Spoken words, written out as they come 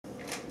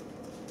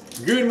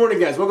Good morning,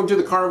 guys. Welcome to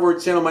the Carnivore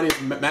channel. My name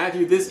is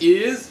Matthew. This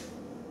is...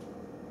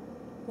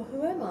 Well,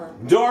 who am I?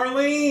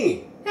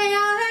 Darlene! Hey,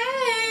 y'all,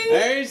 hey!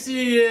 There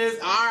she is.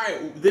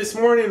 Alright, this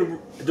morning,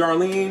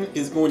 Darlene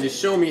is going to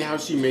show me how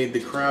she made the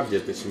crab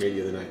dip that she made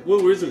the other night. Well,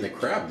 it wasn't a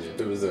crab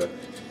dip. It was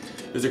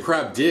a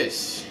crab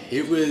dish.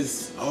 It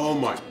was, oh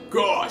my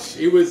gosh.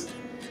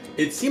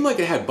 It seemed like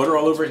it had butter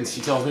all over it, and she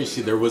tells me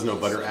there was no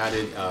butter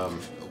added.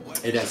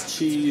 It has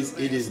cheese.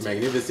 It is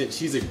magnificent.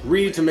 She's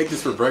agreed to make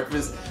this for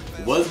breakfast.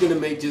 Was gonna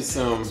make just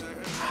some,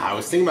 I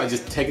was thinking about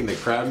just taking the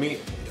crab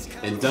meat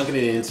and dunking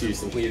it into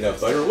some heated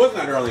up butter. Wasn't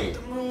that, Darlene?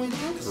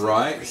 Mm-hmm.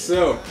 Right,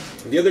 so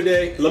the other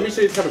day, let me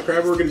show you the type of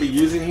crab we're gonna be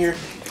using here.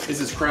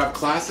 This is Crab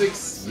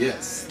Classics.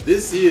 Yes,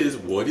 this is,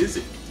 what is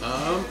it?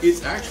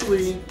 It's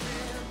actually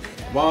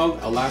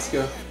wild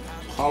Alaska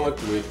pollock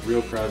with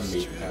real crab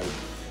meat. How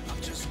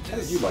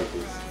did you like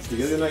this?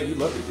 The other night you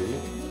loved it,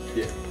 didn't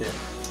you? Yeah.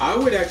 I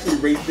would actually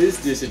rate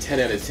this dish a 10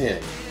 out of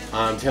 10.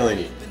 I'm telling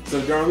you.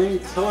 So Darlene,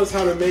 tell us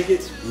how to make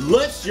it.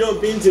 Let's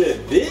jump into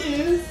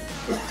this.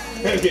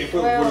 Okay,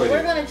 well,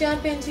 we're going to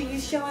jump into you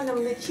showing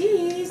them the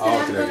cheese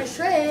that I'm going to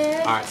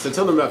shred. Alright, so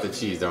tell them about the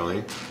cheese,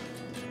 Darlene.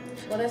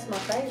 Well, that's my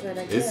favorite,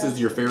 I guess. This is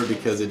your favorite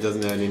because it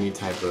doesn't add any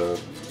type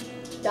of...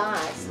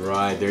 dyes.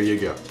 Right, there you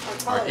go.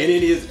 Right, and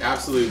it is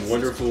absolutely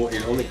wonderful.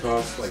 It only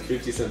costs like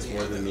 50 cents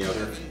more than the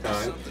other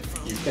kind.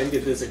 You can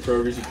get this at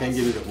Kroger's, you can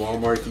get it at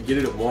Walmart. If you get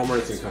it at Walmart,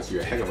 it's going to cost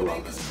you a heck of a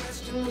lot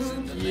less.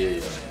 Mm-hmm.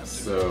 Yeah,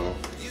 so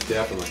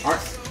definitely.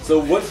 Alright, so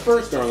what's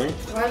first, Darlene?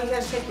 Well, you're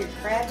going to take your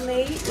crab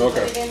meat, put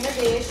it in the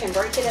dish, and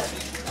break it up.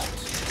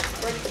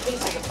 Break the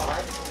pieces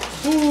apart.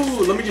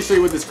 Ooh, let me just show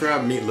you what this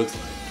crab meat looks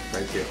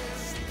like right here.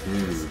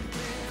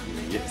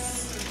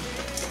 Yes.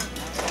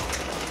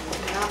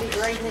 And I'll be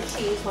grating the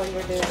cheese while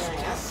you're doing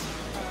that.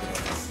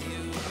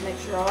 Make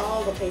sure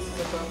all the pieces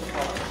are broken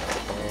apart.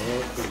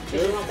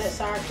 You want that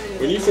sour cream?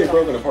 When you say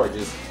broken apart,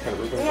 just kind of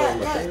broken apart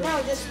with my finger?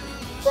 No, just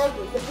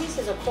broken. The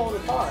pieces are pulled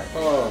apart.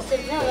 Oh. So,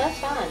 no, that's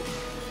fine.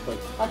 Like,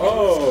 okay.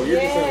 Oh, you're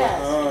just saying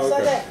like, oh, okay.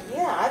 So that,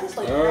 yeah, I just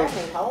like crab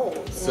meat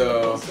whole.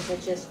 So,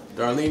 just...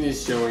 Darlene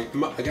is showing,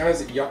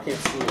 guys, y'all can't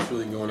see what's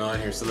really going on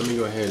here, so let me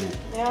go ahead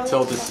and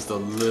tilt this just a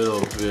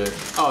little bit.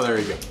 Oh, there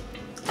you go.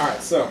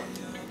 Alright, so,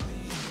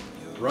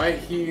 right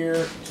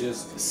here,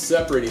 just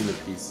separating the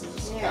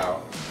pieces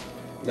out.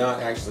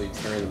 Not actually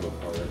tearing them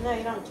apart. No,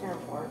 you don't tear them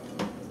apart.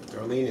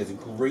 Darlene is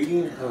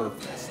grating her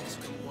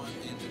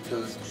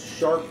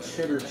sharp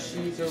cheddar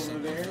cheese over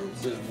there.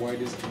 It's as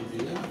white as can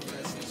be.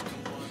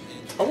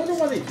 I wonder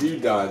why they do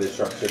dye the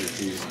sharp cheddar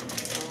cheese.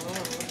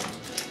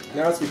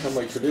 Now it's become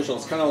like traditional.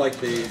 It's kind of like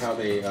how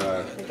they...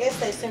 I guess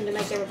they assume to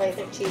make everybody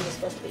think cheese is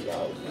supposed to be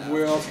yellow.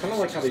 Well, it's kind of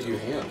like how they do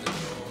ham.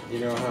 You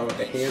know how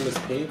the ham is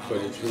pink, but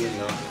it's really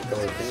not the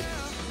color pink?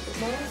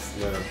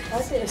 No.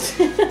 What's this?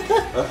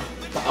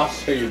 I'll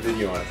show you a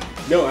video on it.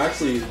 No,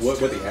 actually, what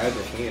they add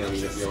to ham,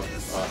 if you don't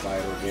buy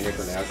it organic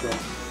or natural,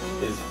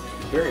 is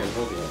very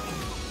unhealthy.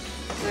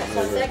 Alright,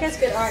 so I think it's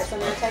good. Alright, so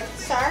I'm going to take the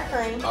sour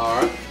cream.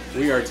 Alright,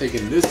 we are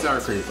taking this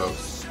sour cream,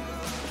 folks.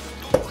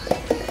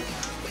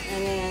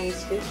 And then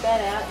scoop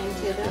that out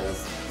into the...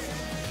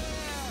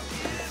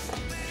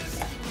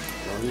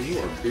 Mommy, you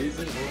are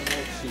busy on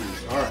that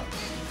cheese. Alright,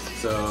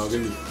 so I'm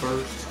going to be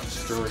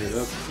first stirring it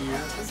up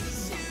here.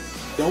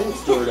 Don't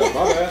stir it up,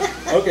 my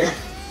bad. Okay.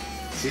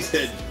 She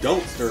said,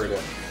 don't stir it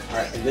up.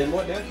 Alright, and then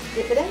what, Dad?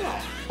 Dip it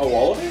out. Oh,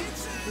 all of it?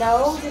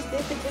 No, just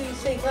dip it till you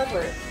see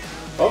cover it.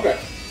 Okay.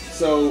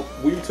 So,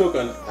 we took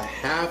a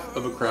half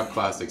of a Crab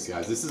Classics,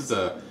 guys. This is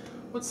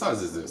what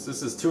size is this?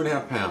 This is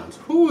 2.5 pounds.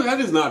 Whew, that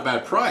is not a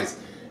bad price.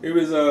 It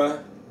was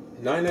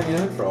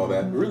 $9.99 for all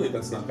that. Really,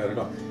 that's not bad at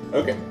all.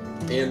 Okay,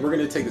 and we're going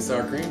to take the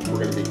sour cream. We're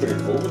going to be putting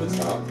it over the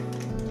top.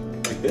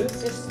 Like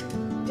this? Just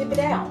dip it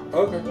out.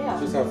 Okay, yeah.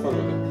 Just have fun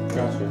with it.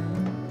 Gotcha.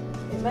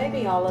 It may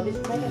be all of it.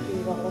 You may have to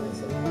use all of it.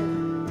 So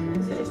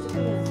it just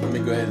depends. Let me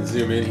go ahead and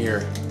zoom in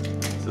here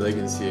so they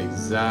can see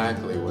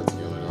exactly what's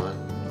going on.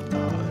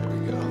 Oh, there we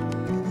go.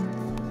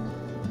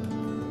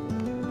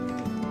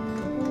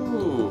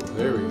 Ooh,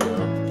 there we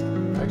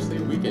go. Actually,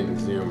 we can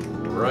zoom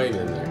right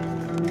in there.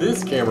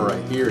 This camera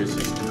right here is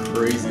just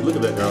crazy. Look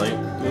at that, Darlene.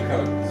 Look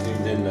how it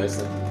zoomed in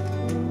nicely.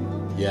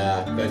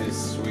 Yeah, that is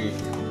sweet.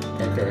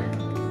 Okay.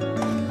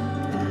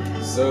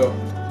 So,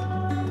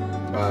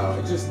 wow,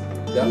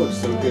 that looks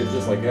so good,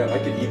 just like that. I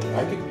could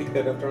pick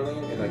that up,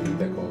 Darlene, and I could eat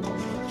that cold.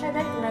 Try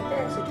that one right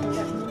there, so you can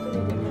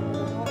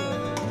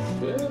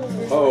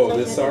Oh,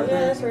 this sour cream?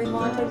 Yeah, that's where you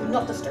want to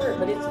not to stir it,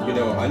 but it's fine. You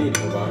know, I need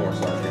to go buy more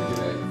sour cream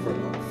today.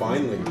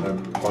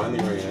 I'm finally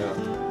running out. I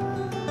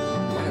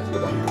might have to go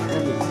buy more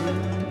crab meat.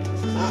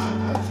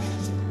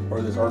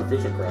 Or this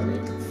artificial crab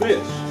meat.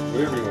 Fish,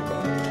 whatever you want to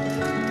call it.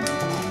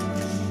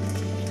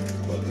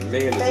 But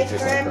man, does it taste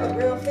like crab.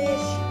 Real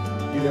fish.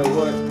 You know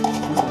what?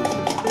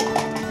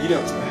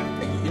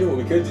 You know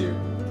what we could do?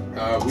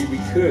 We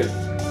could,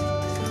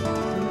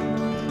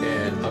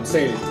 and I'm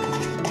saying it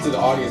to the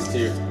audience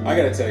too, I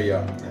gotta tell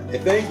y'all,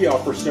 and thank y'all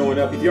for showing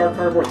up. If you are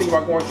carnivore, think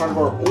about going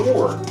carnivore,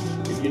 or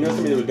if you know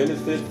somebody that would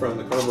benefit from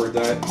the carnivore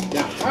diet.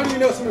 Now, how do you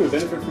know somebody would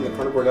benefit from the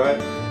carnivore diet?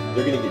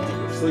 They're gonna get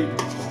deeper sleep,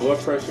 blood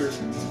pressure,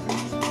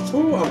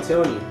 Ooh, I'm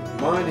telling you,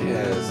 mine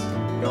has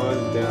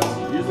gone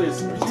down. Usually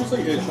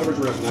it hovers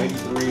around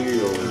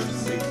 93 or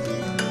 60,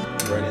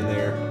 right in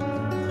there.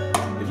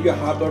 If you got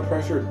high blood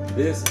pressure,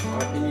 this, in my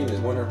opinion, is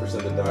 100%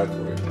 the diet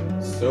for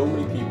it. So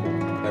many people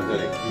have done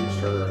a huge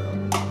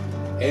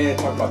turnaround. And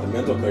talk about the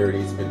mental clarity,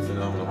 it's been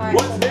phenomenal. Right,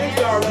 What's so next,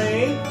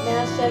 Darlene?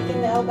 Now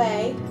shaking the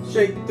obey.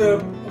 Shake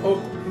the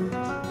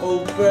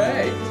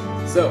obey.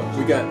 So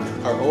we got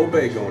our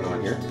obey going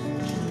on here.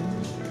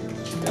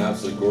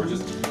 Absolutely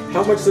gorgeous.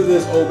 How much of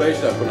this obey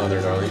should I put on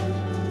there, Darlene?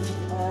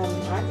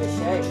 I just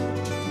shake.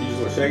 You just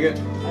want to shake it?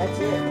 That's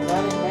it.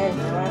 I didn't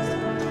measure last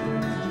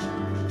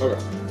time.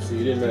 Okay. So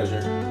you didn't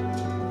measure.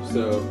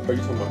 So are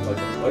you talking about like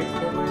a light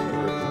covering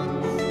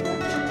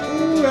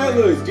or? Ooh, that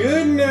looks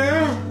good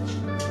now.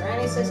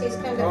 Granny says he's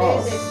come to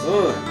Oh, visit.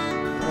 son.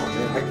 Oh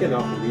man, I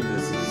cannot believe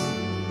this is.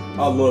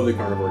 I love the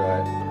carnivore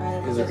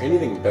diet. Is there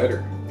anything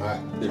better?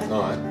 There's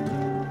not. I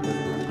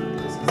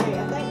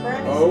think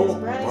Granny Oh says,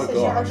 Granny my says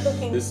y'all are gosh,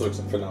 cooking. this looks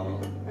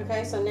phenomenal.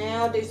 Okay, so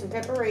now do some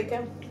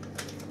paprika.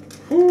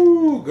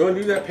 Whoo, go and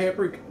do that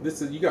paprika.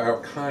 This is, you got our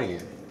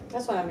cayenne.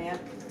 That's what I meant.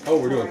 Oh,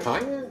 we're doing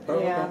cayenne? Oh,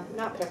 Yeah, okay.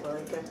 not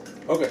paprika.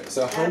 Okay,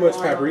 so how Add much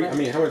more on paprika? it. I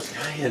mean, how much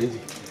cayenne? You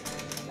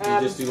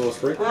just do little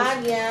sprinkles?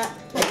 Yeah.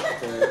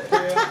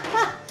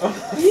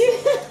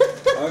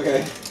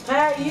 Okay.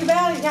 You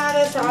about to got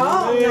us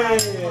all Man,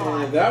 nice and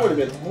hot. that would have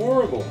been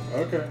horrible.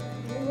 Okay.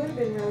 It would have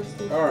been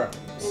roasted. All right.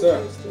 and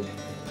So, toasted.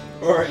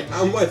 all right.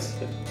 How much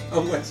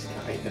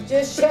cayenne?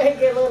 Just shake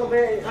it a little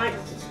bit, like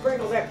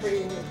sprinkle that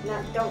pretty.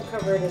 Don't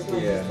cover it as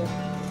much. Yeah. As the,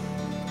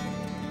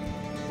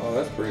 Oh,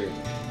 that's pretty.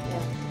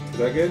 yeah, Is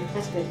that good?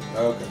 that's good.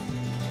 Okay.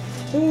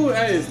 Ooh,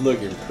 that is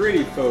looking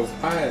pretty, folks.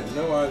 I had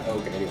no idea.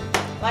 Okay, anyway.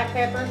 Black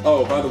pepper.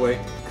 Oh, by the way,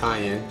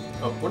 cayenne.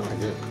 Oh, what am I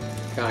doing?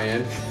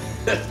 Cayenne.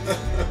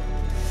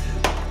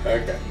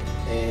 Okay.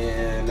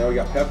 And now we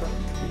got pepper.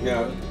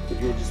 Now,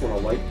 if you just want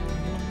to light.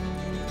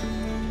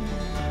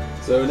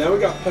 So now we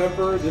got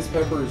pepper. This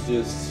pepper is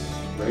just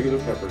regular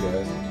pepper,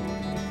 guys.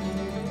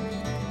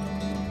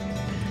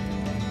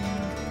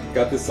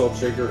 Got this salt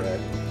shaker at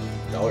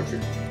Dollar Tree.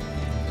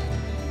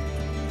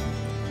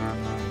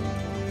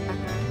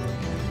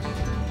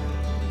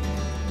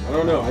 I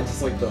don't know. I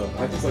just like the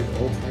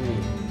old timey.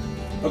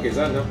 Okay, is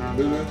that enough?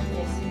 Boo boo?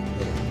 Yes.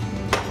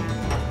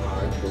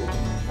 Alright, cool.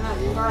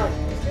 Garlic.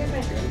 Excuse me.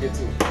 Gotta get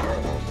to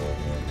garlic.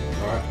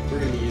 Alright, we're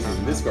gonna be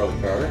using this garlic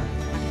powder.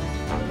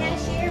 You gotta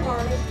share,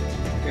 Marty.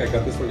 Yeah, I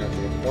got this one out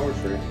from the Dollar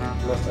Tree.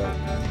 Left side.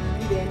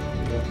 You did.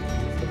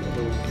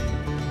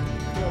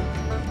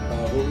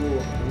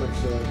 How much,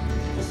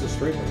 just a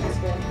straight That's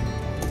one. good.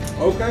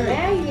 Okay,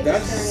 Now you get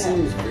that to stir it up.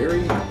 seems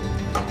very,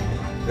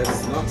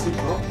 that's not too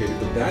complicated,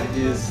 but that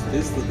is,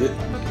 it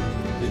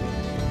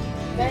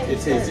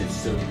tasted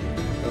so good.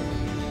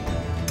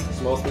 Okay.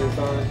 Small spoon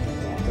fine? Yeah.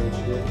 Is that what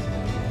you did?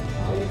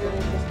 All you're doing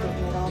is just putting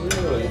it all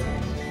Really?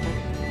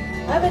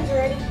 Oven's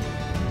ready.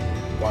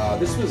 Wow,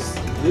 this is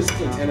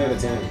a 10 out of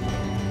 10.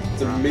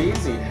 It's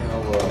amazing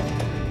how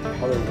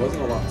there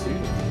wasn't a lot to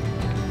it.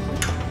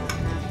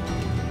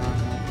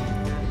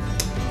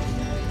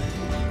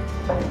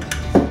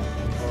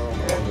 Oh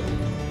my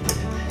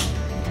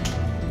goodness.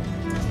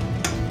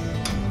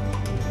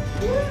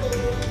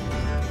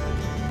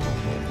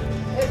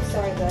 Oops,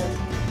 sorry, guys.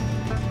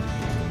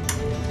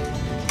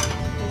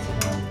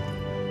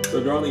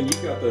 So Darlene,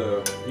 you got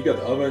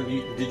the oven.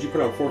 Did you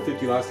put on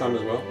 450 last time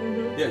as well?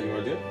 Mm-hmm. Yeah, you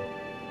want to do it?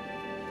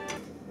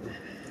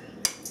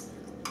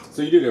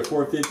 So you did it at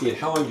 450, and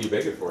how long do you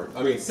bake it for?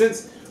 I mean,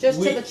 since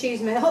Just till the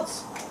cheese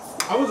melts.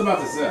 I was about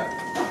to say.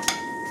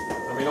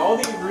 I mean, all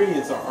the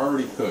ingredients are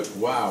already cooked.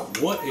 Wow,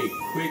 what a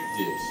quick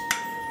dish.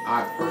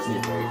 I personally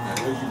rate, I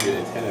know you did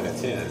a 10 out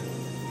of 10.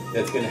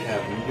 That's going to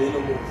have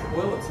minimal,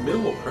 well, it's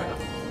minimal prep.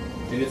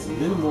 And it's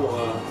minimal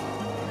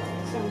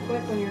Something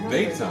quick when you're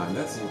hungry. bake time.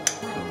 That's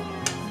incredible.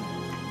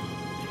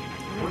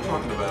 We're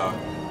talking about,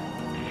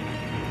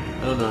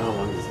 I don't know how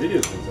long this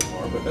video's been so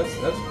far, but that's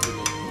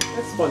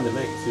fun to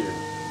make too.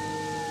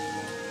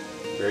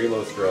 Very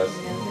low stress.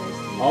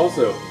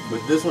 Also,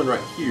 with this one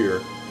right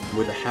here,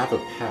 with a half a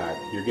pack,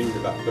 you're getting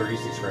about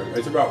 36 grams.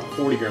 It's about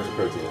 40 grams of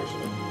protein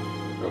actually.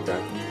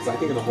 Okay. So I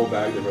think in the whole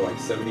bag there were like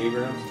 78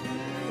 grams.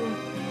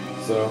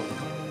 So,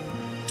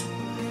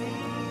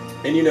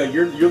 and you know,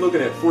 you're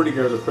looking at 40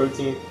 grams of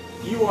protein.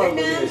 You are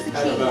looking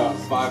at about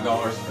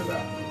 $5 for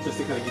that. Just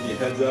to kind of give you a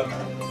heads up.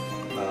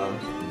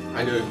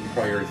 I know you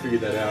probably already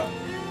figured that out.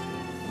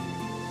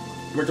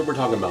 We're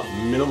talking about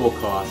minimal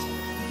cost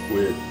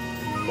with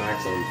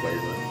maximum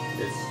flavor.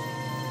 It's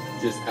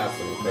just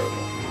absolutely incredible.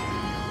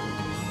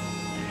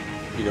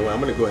 You know what? I'm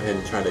gonna go ahead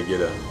and try to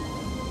get a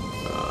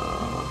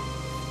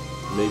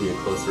maybe a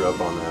closer up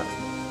on that,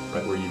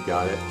 right where you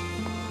got it.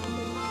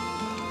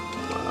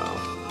 Wow.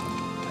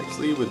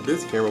 Actually, with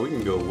this camera, we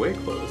can go way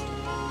close.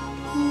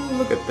 Ooh,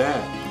 look at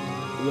that.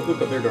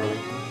 Look up there, darling.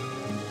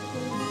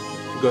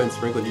 Go ahead and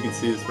sprinkle it. You can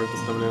see the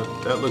sprinkles coming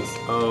out. That looks.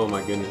 Oh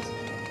my goodness.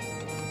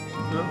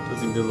 No,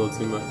 doesn't even do a little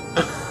too much.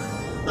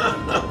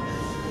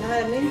 Know how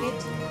to move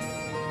it.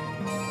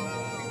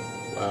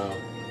 Wow.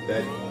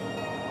 That.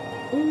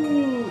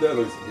 Ooh, that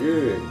looks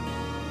good.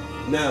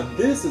 Now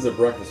this is a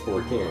breakfast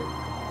for a king.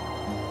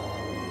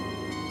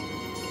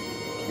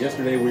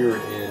 Yesterday we were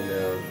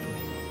in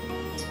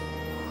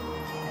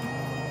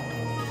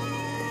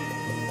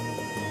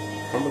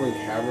Cumberland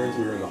Caverns.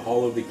 We were in the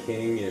Hall of the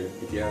King, and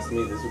if you ask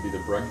me, this would be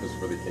the breakfast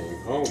for the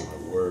king. Oh my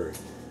word.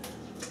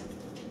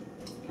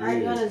 Alright,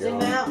 you want to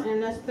zoom out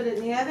and let's put it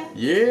in the oven?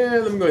 Yeah,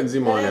 let me go ahead and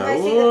zoom on out.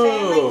 Everybody see the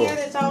family here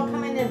that's all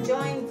coming to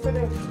join for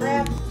the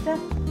crab stuff?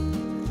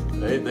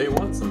 They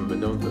want some, but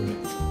don't they?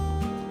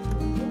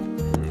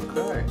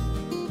 Okay.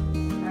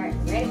 Alright,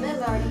 ready to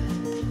move already.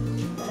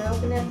 Gotta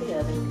open up the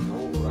oven.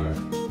 Alright.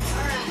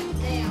 Alright,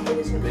 now we're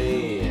just gonna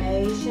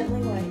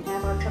patiently wait.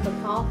 Have our cup of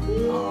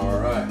coffee.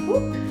 Alright.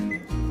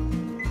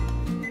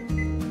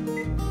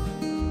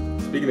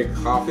 Speaking of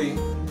coffee,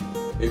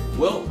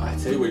 well, I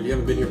tell you what, if you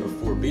haven't been here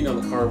before, being on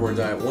the carnivore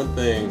diet, one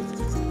thing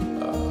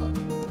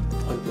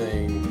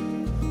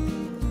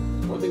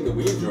that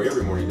we enjoy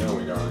every morning, don't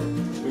we,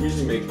 darling? We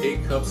usually make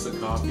 8 cups of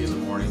coffee in the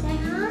morning. Say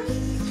hi.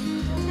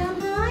 Tell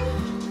hi.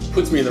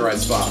 Puts me in the right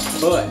spot.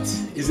 But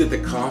is it the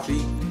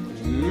coffee?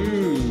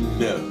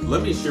 No.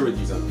 Let me share with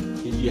you something.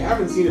 If you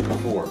haven't seen it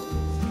before,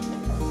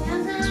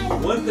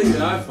 one thing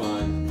that I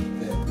find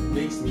that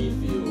makes me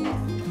feel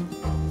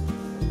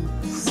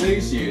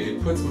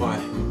satiated, puts my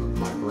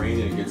brain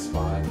in a good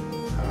spot,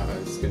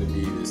 is going to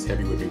be this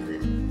heavy whipping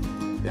cream.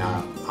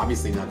 Now,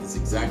 obviously not this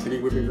exact heavy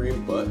whipping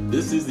cream, but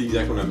this is the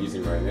exact one I'm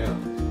using right now.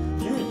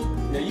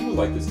 Now you would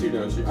like this too,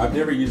 don't you? I've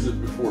never used it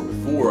before.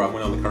 Before I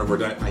went on the carnivore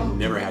diet, I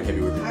never had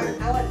heavy whipping cream.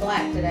 I went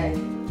black today.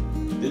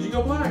 Did you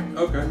go black?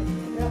 Okay.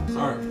 Yep.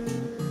 All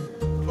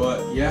right.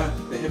 But yeah,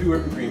 the heavy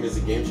whipping cream is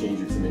a game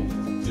changer to me.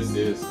 It just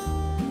is.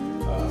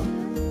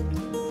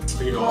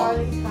 You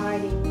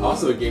know,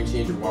 also a game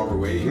changer while we're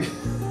waiting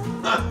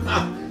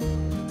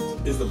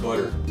is the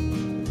butter.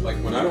 Like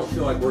when I don't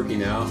feel like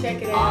working out,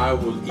 I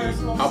will eat.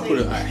 I'll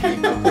put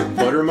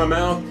butter in my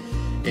mouth,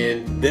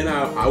 and then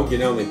I'll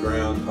get on the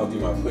ground. I'll do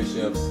my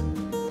push-ups.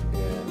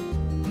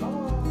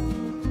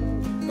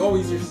 Oh,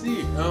 he's your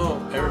seat. Oh,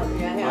 I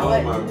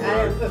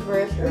didn't put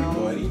pressure on.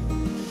 Buddy.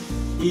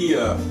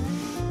 Yeah,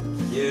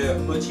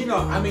 but you know,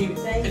 I mean,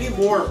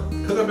 anymore,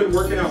 because I've been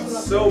working out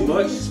so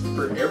much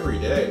for every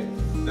day,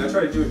 and I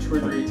try to do it 2 or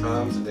 3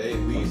 times a day at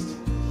least.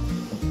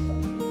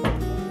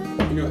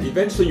 You know,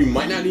 eventually you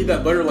might not need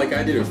that butter like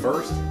I did at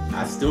first.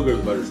 I still go to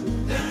the butter.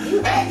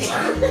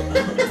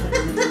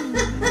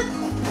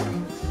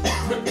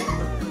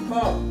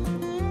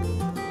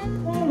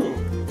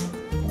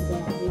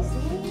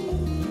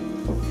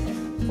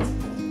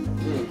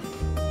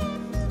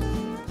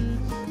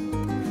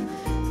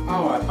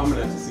 Oh, I'm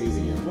gonna have to sneeze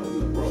again. What in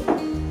the world?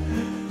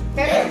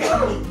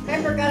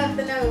 Pepper got up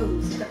the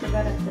nose. Pepper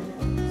got up the nose.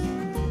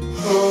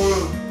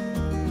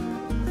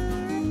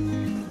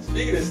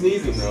 Speaking of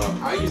sneezing though,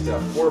 I used to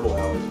have horrible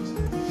allergies.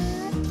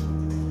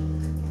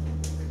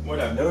 What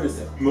I've noticed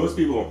is that most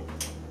people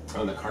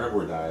on the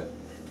carnivore diet,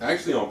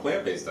 actually on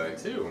plant-based diet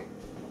too,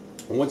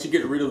 once you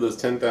get rid of those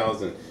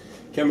 10,000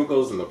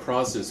 chemicals and the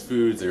processed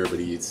foods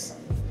everybody eats,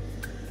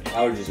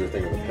 allergies are a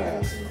thing of the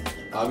past.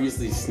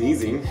 Obviously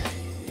sneezing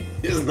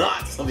is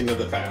not something of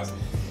the past.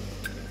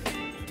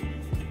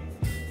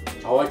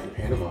 I like the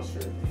Panama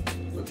shirt.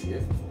 Looks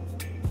good.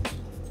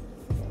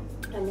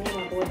 I know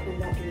my boyfriend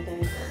back in the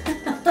day.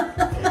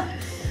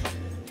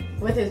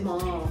 With his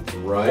mom.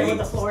 Right. With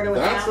the Florida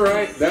That's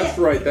right. That's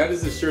right. That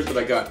is the shirt that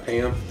I got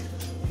Pam,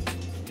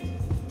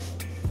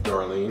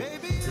 Darlene,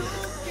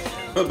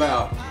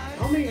 about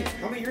how many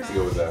years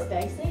ago was that?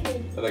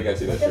 Stacy. That I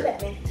got you that shirt.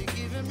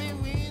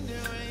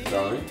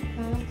 Darlene?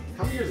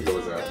 How many years ago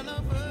was that?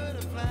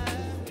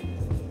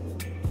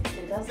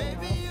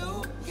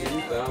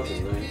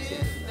 2019.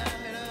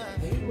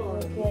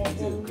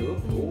 He's a good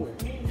boy.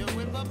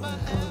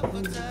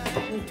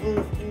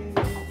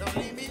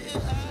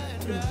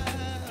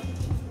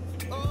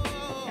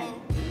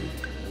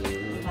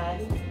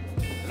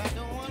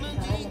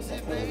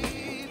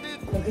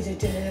 Look at your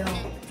tail.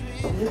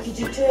 Look at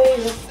your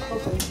tail.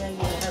 Hopefully it's not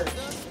gonna hurt.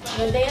 You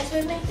wanna dance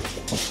with me?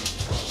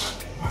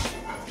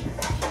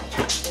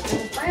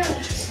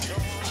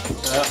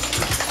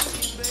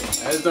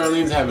 As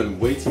Darlene's having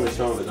way too much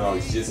fun with the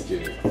dogs, just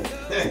kidding.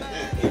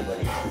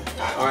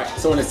 Alright,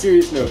 so on a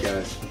serious note,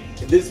 guys,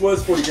 this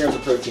was 40 grams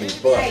of protein,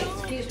 but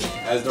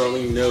as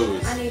Darlene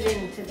knows,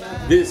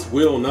 this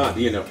will not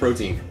be enough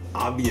protein,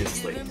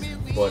 obviously.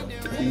 But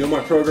if you know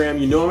my program,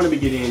 you know I'm going to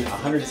be getting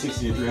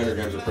 160 to 300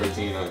 grams of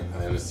protein on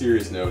a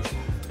serious note.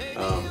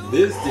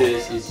 This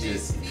dish is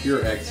just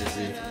pure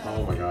ecstasy.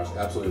 Oh my gosh,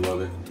 absolutely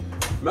love it.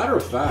 Matter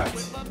of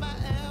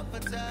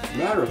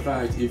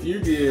fact, if you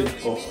did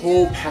a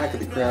whole pack of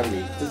the crab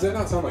meat, does that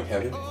not sound like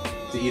heaven?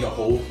 To eat a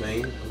whole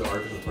thing of the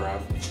artificial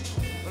crab?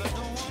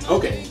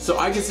 Okay, so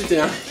I can sit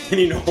down and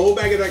eat a whole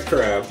bag of that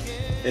crab,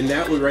 and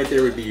that would right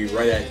there would be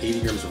right at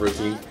 80 grams of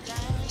protein.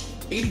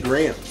 80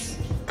 grams.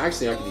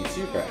 Actually, I could eat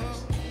 2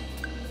 packs.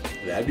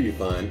 That'd be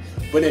fun.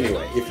 But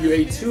anyway, if you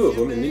ate 2 of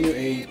them and then you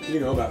ate,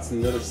 about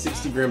another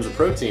 60 grams of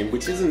protein,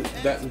 which isn't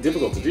that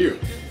difficult to do,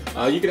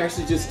 you could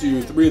actually just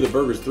do 3 of the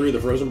burgers, 3 of the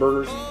frozen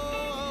burgers.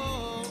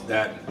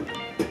 That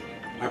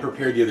I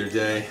prepared the other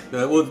day.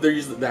 Well, they're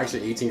usually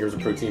actually 18 grams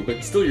of protein,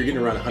 but still you're getting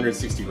around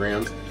 160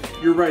 grams.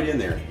 You're right in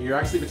there. You're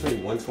actually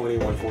between 120,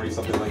 140,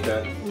 something like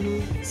that.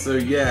 Mm-hmm. So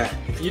yeah,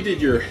 if you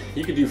did you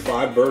could do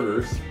 5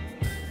 burgers.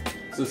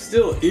 So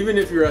still, even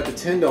if you're at the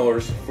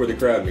 $10 for the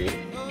crab meat,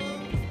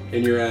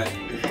 and you're at,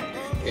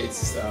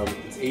 it's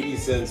 80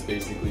 cents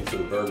basically for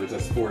the burgers,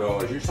 that's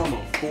 $4. You're talking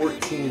about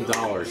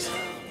 $14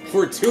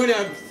 for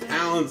 2.5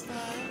 pounds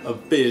of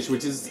fish,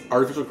 which is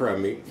artificial crab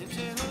meat,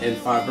 and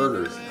 5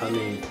 burgers. I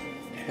mean,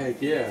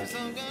 heck yeah.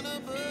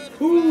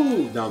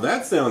 Ooh, now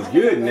that sounds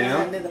good.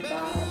 Now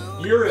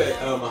you're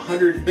at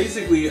 100,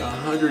 basically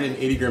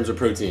 180 grams of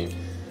protein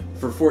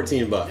for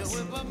 14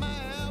 bucks.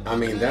 I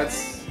mean,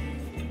 that's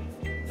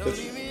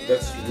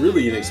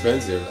really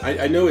inexpensive.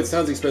 I know it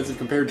sounds expensive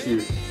compared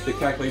to the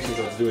calculations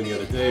I was doing the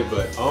other day,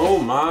 but oh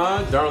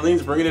my,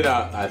 Darlene's bringing it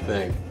out, I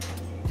think.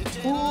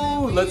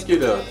 Ooh, let's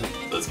get a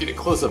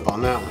close up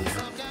on that one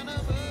now.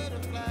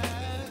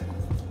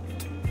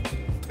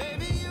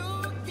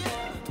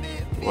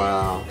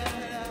 Wow.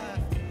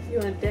 If you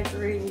want to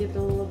decorate and give it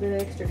a little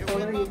bit extra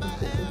color, you can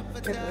put some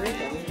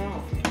paprika on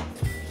top.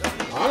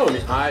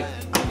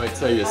 I might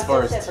tell you, as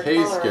far as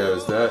taste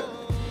goes, that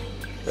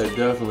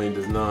definitely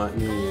does not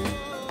need.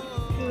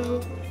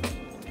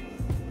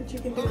 But you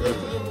can do it with a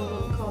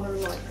little color,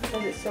 like,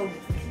 because it's so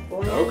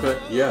bland. Okay,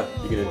 yeah,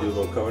 you're gonna do a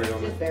little coloring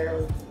on Just it.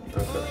 barely.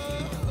 Okay.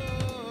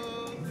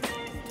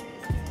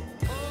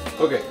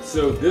 Okay,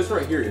 so this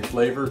right here in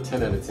flavor,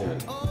 10 out of 10.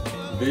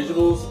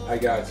 Visuals, I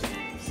got you.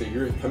 So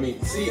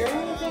see,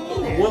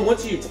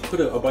 once you put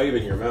a bite of it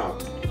in your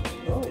mouth.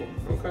 Oh,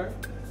 okay.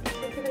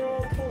 Look at it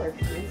all color.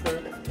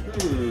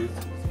 Okay.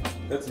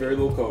 That's very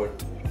little color.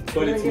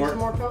 But it's more. Some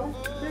more color?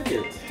 Maybe a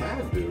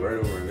tad bit right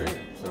over in there.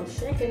 I'm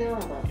shaking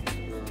out of it.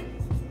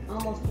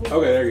 Almost.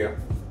 Okay, there you go.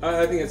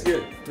 I think it's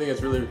good. I think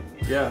it's really,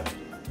 yeah. I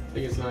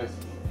think it's nice.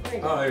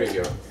 There you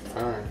go.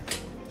 All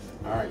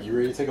right. You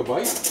ready to take a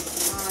bite?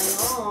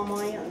 No,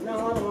 I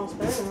don't want to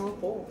spend it on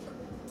pork.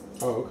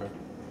 Oh, okay.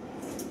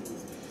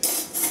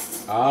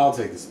 I'll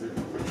take the spoon.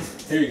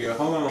 Here you go.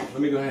 Hold on. Let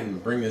me go ahead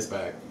and bring this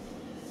back,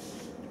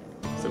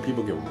 so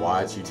people can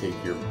watch you take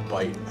your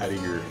bite out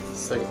of your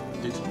second.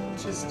 Did you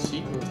just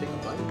cheat and take a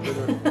bite?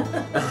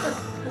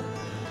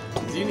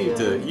 You need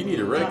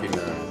to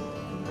recognize.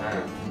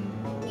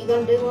 You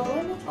gonna do one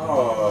with it?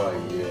 Oh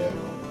yeah.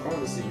 I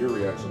want to see your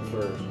reaction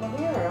first. Well,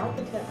 here, I'll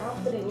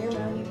put it in your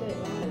mouth. You put it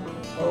in my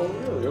mouth. Oh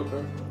really?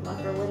 Okay.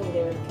 Like our wedding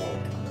day with the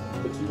cake.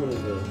 But you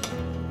wanted to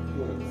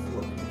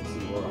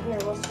see what? Well,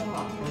 here, what's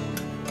top?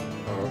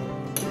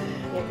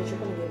 Yeah, because you're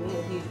gonna give me a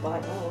huge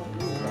bite. Oh.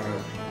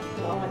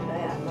 Not like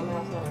that. My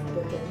mouth's not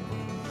good there.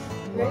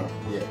 Ready?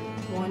 Yeah.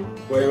 One.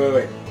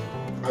 Wait.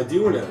 I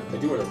do wanna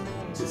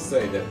just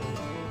say that.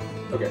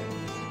 Okay.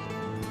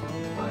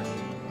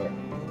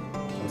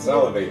 I'm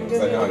salivating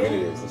because I know how good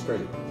it is. It's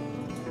crazy.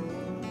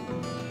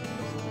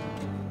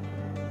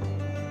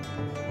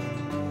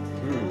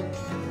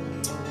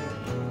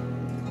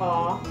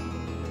 Aw.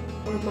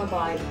 Where's my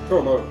bite?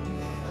 Come on.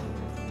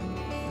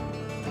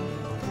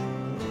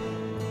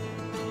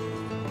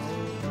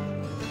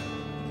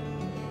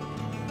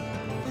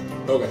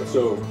 Okay,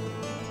 so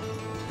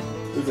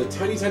there's a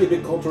tiny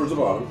bit cold towards the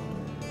bottom.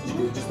 You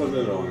can just let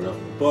it long enough,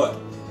 but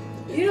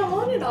you don't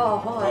want it all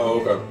hot.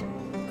 Oh, okay.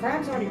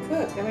 Crab's already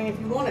cooked. I mean, if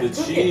you want it,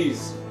 the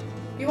cheese.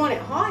 If you want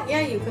it hot, yeah,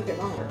 you cook it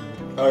longer.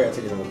 Oh yeah,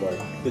 take another bite.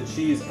 The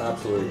cheese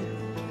absolutely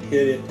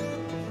hit it.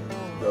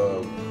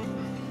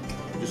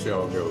 Just see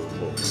how it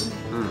goes.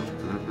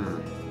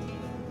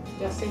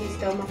 Y'all see he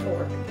stole my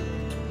fork.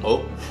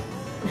 Oh.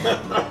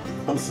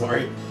 I'm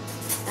sorry.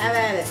 Have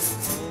at it.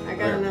 I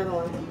got another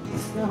one.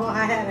 No,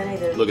 I haven't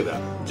either. Look at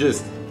that.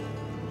 Just.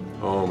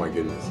 Oh my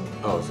goodness.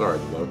 Oh, sorry,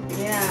 love.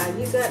 Yeah,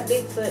 you got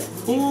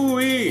Bigfoot.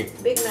 Ooh-wee.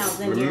 Big mouth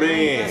in here.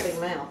 Man. Big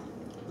mouth.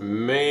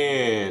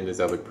 Man, does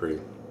that look pretty.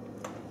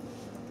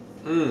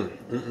 Yeah,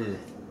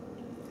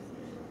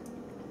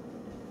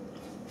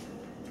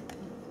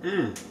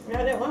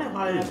 I didn't want it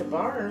hot enough to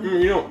burn.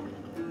 You know.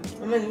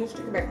 I mean, you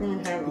stick it back in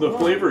and have it. The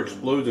flavor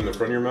explodes in the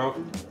front of your mouth.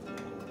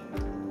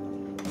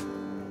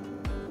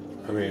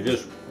 I mean,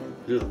 just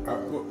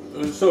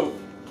so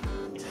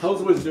tell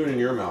us what it's doing in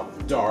your mouth,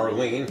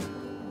 Darlene.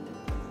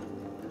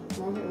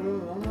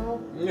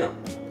 Yeah.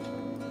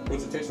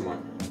 What's it tasting like?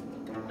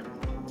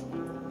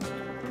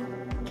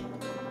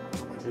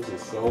 This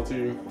is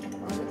salty.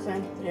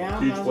 Yeah.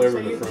 Huge flavor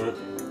in the front.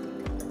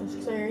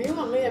 So you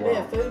want me to be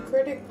a food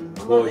critic?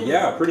 Well,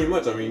 yeah, pretty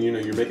much. I mean,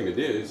 you're making a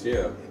dish,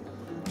 yeah.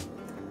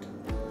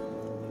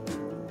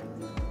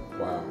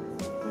 Wow.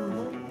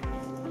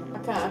 I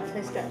kind of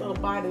taste that little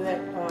bite of that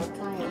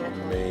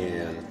cayenne.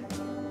 Man.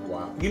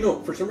 Wow.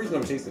 For some reason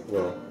I'm tasting,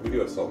 well, we do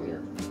have salt in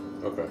here.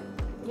 Okay.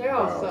 Yeah,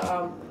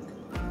 wow.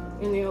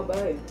 In the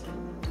obey.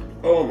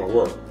 Oh my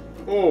word.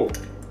 Oh,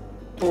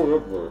 that's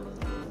good.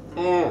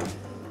 Oh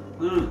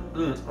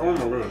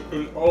my goodness.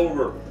 It's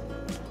over.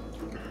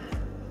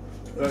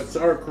 That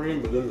sour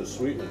cream, but then the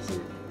sweetness.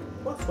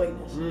 What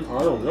sweetness? I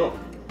don't know.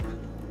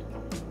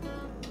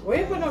 We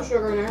didn't put no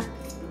sugar in there.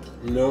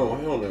 No,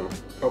 I don't know.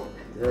 Oh,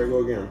 here I go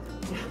again.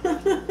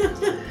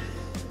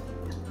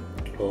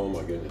 Oh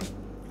my goodness.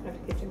 Have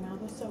to get your mouth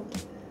with soap.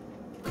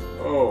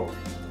 Oh.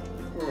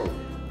 Oh.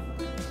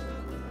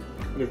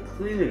 The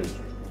creaminess.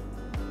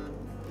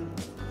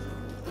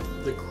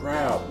 The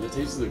crab. The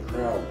taste of the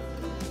crab.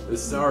 The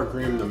sour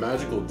cream. The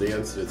magical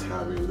dance it's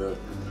having. The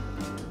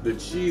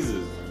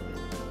cheeses.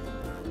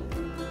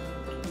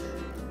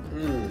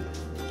 Mmm.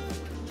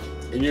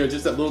 And you know,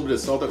 just that little bit of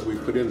salt that we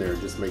put in there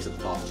just makes it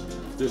pop.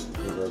 Just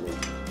incredible.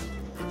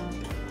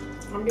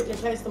 I'm getting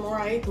to taste, the more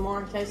I eat, the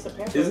more I taste the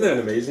pepper. Isn't that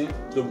amazing?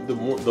 The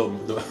more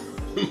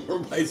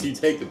bites you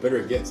take, the better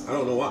it gets. I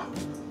don't know why.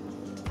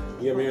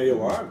 You have any idea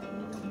why?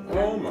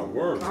 Oh my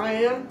word.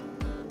 Cayenne?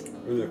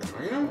 Is it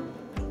cayenne?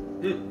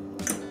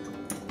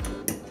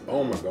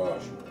 Oh my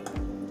gosh.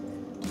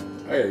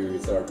 I gotta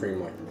get sour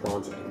cream like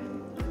pronto.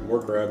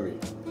 More crab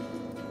meat.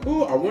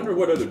 Ooh, I wonder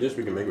what other dish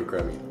we can make with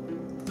crab meat.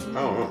 I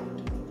don't know.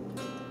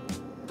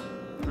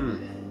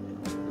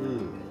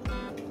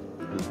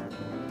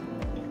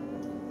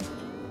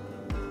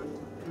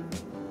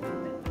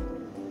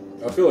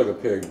 I feel like a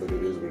pig, but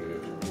it is what it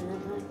is.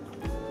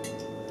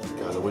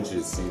 God, I want you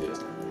to see this.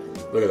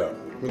 Look at that.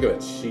 Look at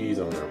that cheese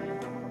on there.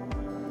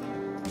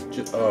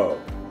 Just, oh.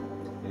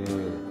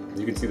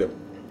 You can see that.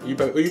 You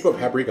put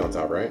paprika on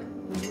top, right?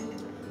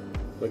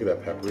 Look at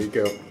that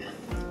paprika.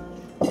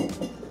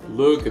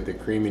 Look at the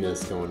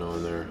creaminess going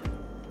on there.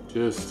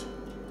 Just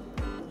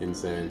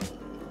insane.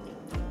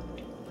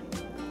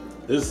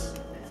 This.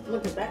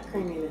 Look at that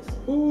creaminess.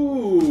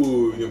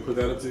 Ooh, you gonna put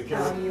that up to the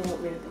camera? Oh, you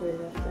want me to put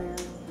it up there?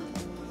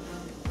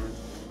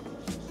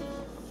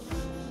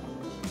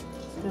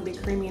 It's gonna be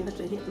creamy enough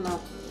to hit my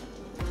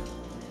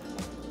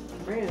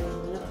bread.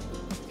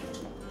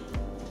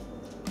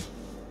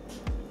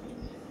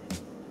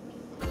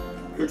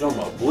 You're talking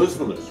about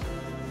blissfulness.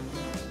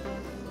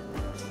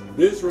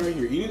 This right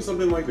here, eating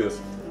something like this,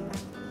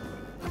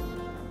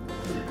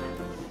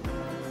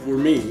 for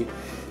me,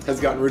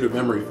 has gotten rid of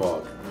memory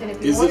fog.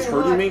 Is this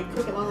hurting me?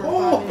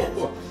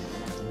 Oh,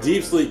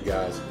 deep sleep,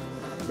 guys.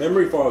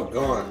 Memory fog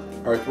gone.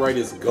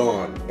 Arthritis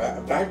gone.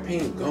 Back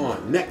pain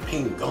gone. Neck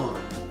pain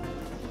gone.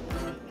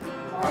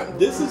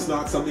 This is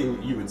not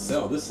something you would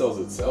sell. This sells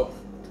itself.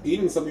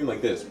 Eating something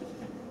like this.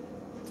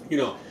 You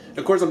know,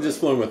 of course I'm just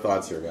flowing with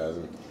thoughts here, guys.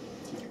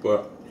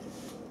 But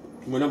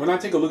when I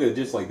take a look at a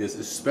dish like this,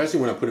 especially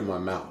when I put it in my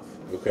mouth,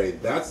 okay,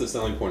 that's the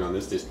selling point on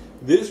this dish.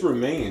 This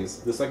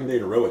remains the second day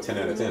in a row a 10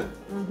 out of 10.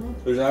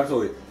 There's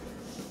absolutely...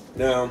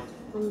 Now,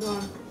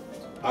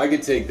 I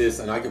could take this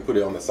and I could put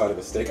it on the side of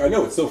a steak. I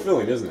know, it's so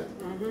filling, isn't it?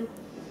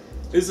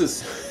 This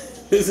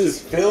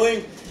is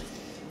filling.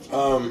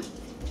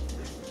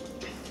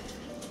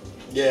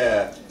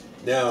 Yeah,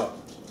 now,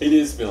 it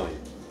is filling.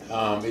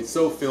 It's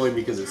so filling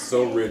because it's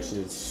so rich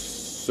and it's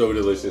so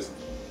delicious.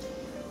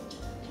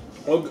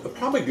 Well,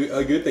 probably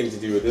a good thing to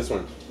do with this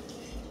one.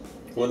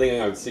 One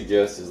thing I would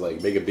suggest is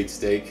like make a big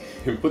steak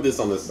and put this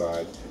on the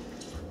side.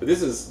 But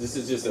this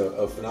is just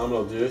a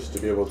phenomenal dish to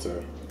be able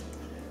to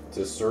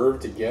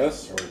serve to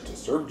guests or to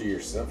serve to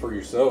yourself for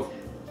yourself.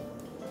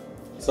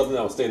 Something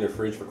that will stay in the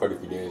fridge for quite a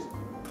few days.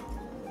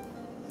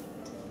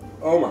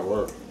 Oh my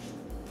word!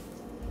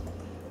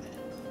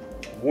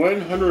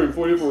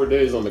 144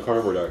 days on the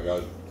carnivore diet,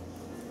 guys.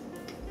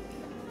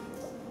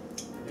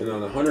 And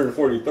on the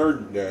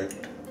 143rd day,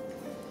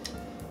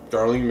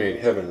 Darlene made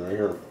heaven right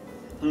here.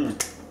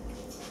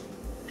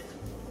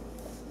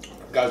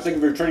 Guys, thank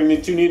you for tuning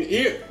in.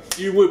 If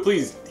you would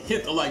please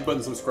hit the like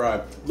button,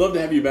 subscribe. Love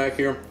to have you back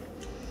here.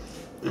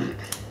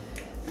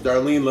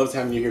 Darlene loves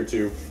having you here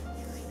too.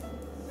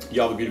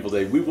 Y'all have a beautiful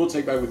day. We will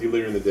check back with you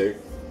later in the day.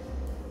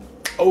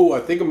 Oh, I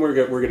think we're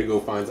gonna go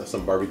find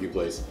some barbecue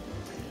place.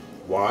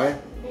 Why?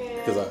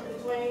 Because on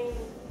the way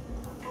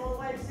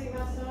to see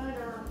my son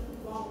or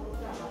while we're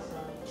without my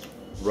son.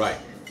 Right.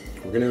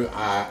 We're gonna.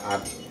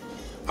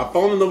 I've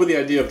fallen in love with the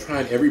idea of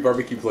trying every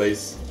barbecue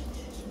place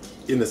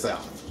in the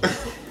South.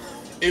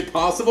 Is it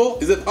possible?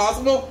 Is it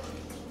possible?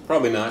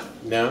 Probably not.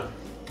 No.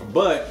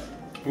 But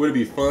would it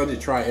be fun to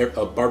try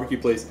a barbecue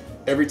place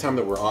every time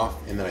that we're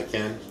off and that I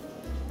can?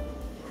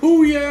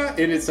 Ooh, yeah.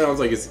 And it sounds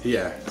like it's,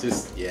 yeah,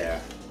 just,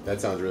 yeah.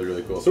 That sounds really,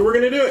 really cool. So we're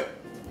going to do it.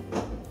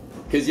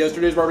 Because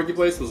yesterday's barbecue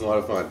place was a lot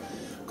of fun.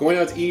 Going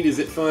out to eat, is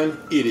it fun?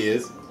 It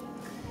is.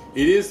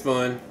 It is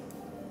fun.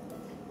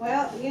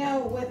 Well, you know,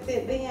 with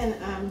it being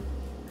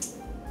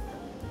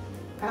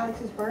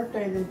Alex's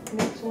birthday the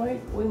next week,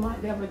 we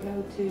might be able to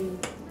go to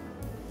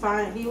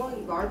he won't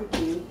eat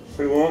barbecue.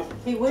 He won't?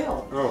 He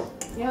will. Oh.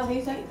 Yeah,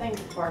 he's ate things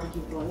at the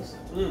barbecue place.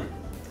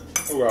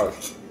 Oh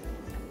gosh.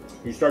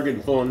 You start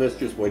getting full on this,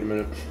 just wait a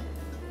minute.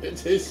 It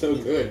tastes so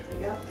good.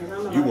 Yep.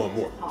 You want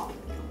more.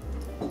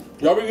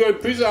 Y'all be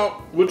good. Peace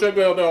out. We'll check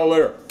out y'all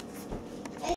later.